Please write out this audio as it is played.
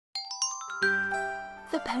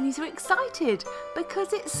The ponies are excited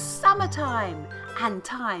because it's summertime and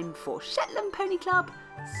time for Shetland Pony Club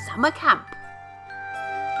Summer Camp.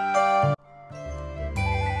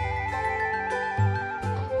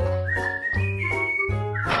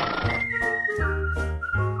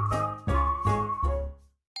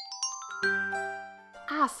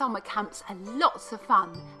 Our summer camps are lots of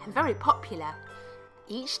fun and very popular.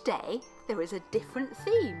 Each day there is a different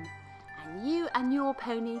theme and you and your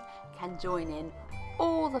pony can join in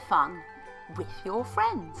all the fun with your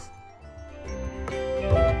friends.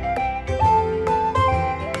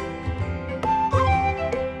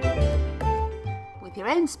 With your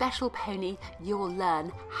own special pony, you'll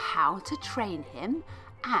learn how to train him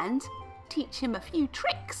and teach him a few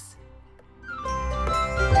tricks.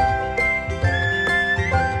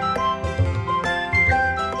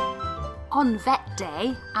 On Vet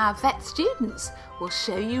Day, our vet students will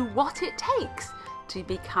show you what it takes to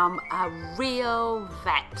become a real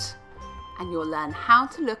vet, and you'll learn how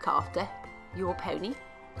to look after your pony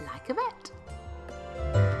like a vet.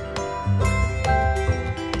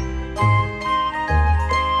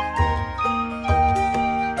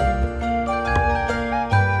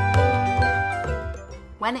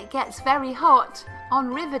 When it gets very hot,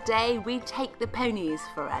 on River Day we take the ponies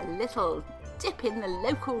for a little dip in the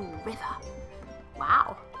local river.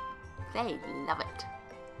 Wow, they love it.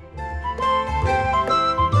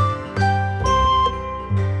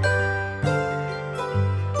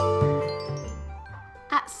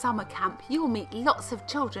 At summer camp you'll meet lots of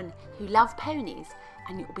children who love ponies,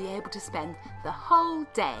 and you'll be able to spend the whole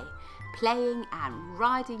day playing and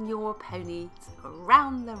riding your ponies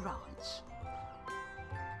around the ranch.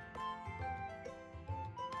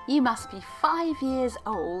 You must be 5 years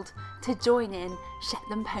old to join in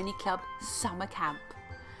Shetland Pony Club Summer Camp.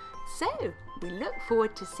 So we look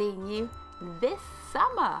forward to seeing you this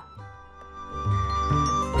summer.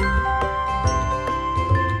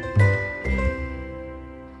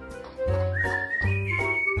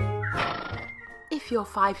 If you're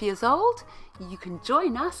 5 years old, you can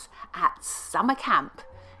join us at summer camp.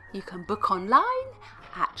 You can book online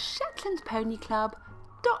at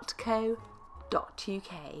shetlandponyclub.co.uk.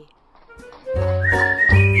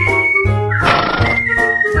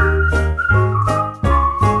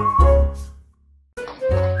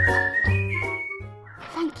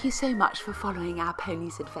 Thank you so much for following our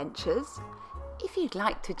ponies' adventures. If you'd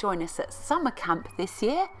like to join us at summer camp this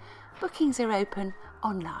year, bookings are open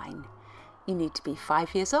online. You need to be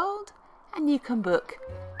 5 years old and you can book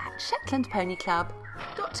at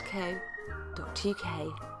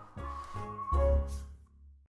shetlandponyclub.co.uk.